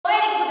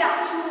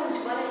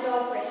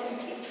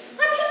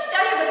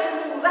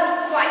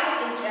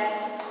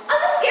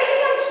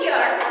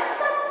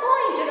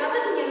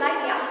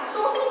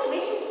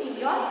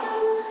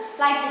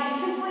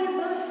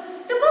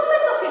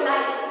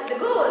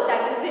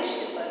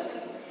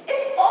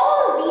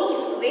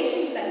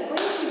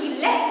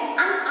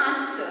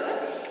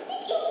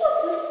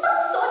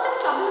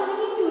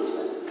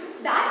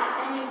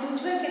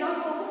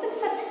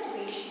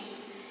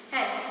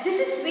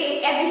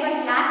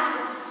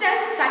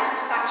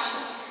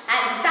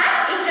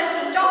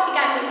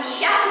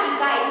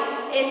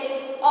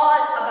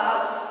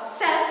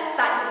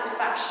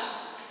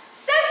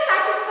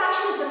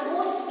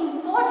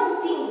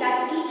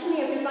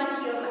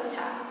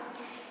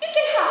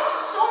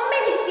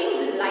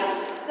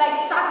like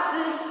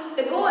success,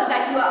 the goal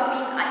that you have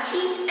been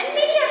achieved, and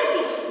many other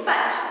things.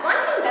 But one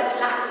thing that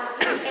lasts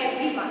in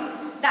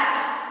everyone,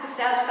 that's the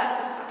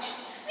self-satisfaction.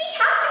 We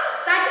have to be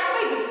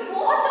satisfied with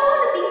what all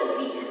the things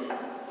we have.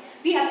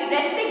 We have to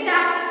respect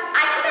that,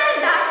 admire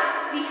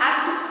that, we have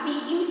to be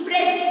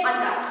impressed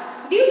on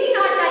that. Beauty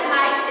not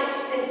admired is a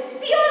sin.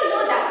 We all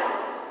know that.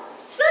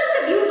 Search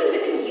the beauty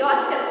within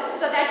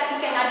yourself so that you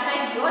can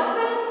admire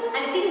yourself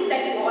and the things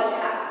that you all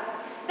have.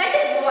 That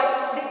is what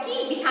the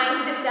key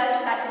behind the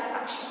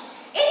self-satisfaction.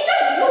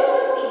 Enjoy your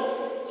own things.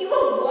 You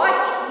are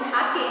what you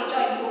have to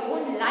enjoy your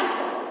own life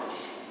about.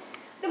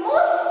 The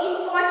most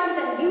important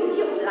and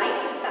beauty of life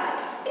is that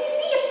when you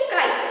see a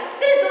sky,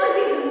 there is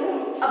always a moon,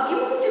 a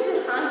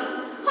beautiful hanging.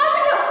 How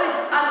many of us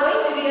are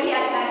going to really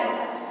admire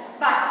that?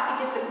 But it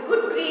is a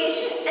good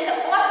creation and an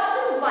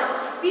awesome one.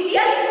 We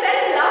really fell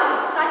in love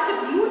with such a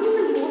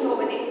beautiful moon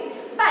over there.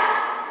 But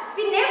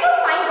we never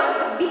find out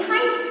the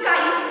behind sky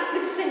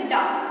which is in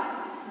dark.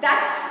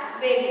 That's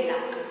where we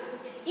lack.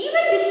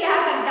 Even if we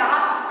have a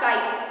dark sky,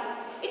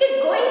 it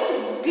is going to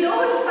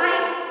glorify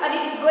or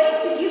it is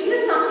going to give you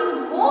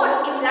something more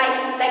in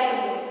life like the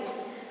moon.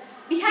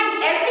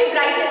 Behind every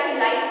brightness in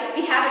life,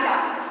 we have a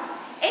darkness.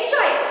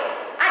 Enjoy it.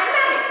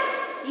 Admire it.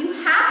 You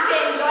have to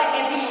enjoy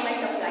every moment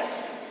of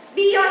life.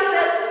 Be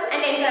yourself and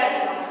enjoy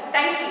every moment.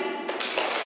 Thank you.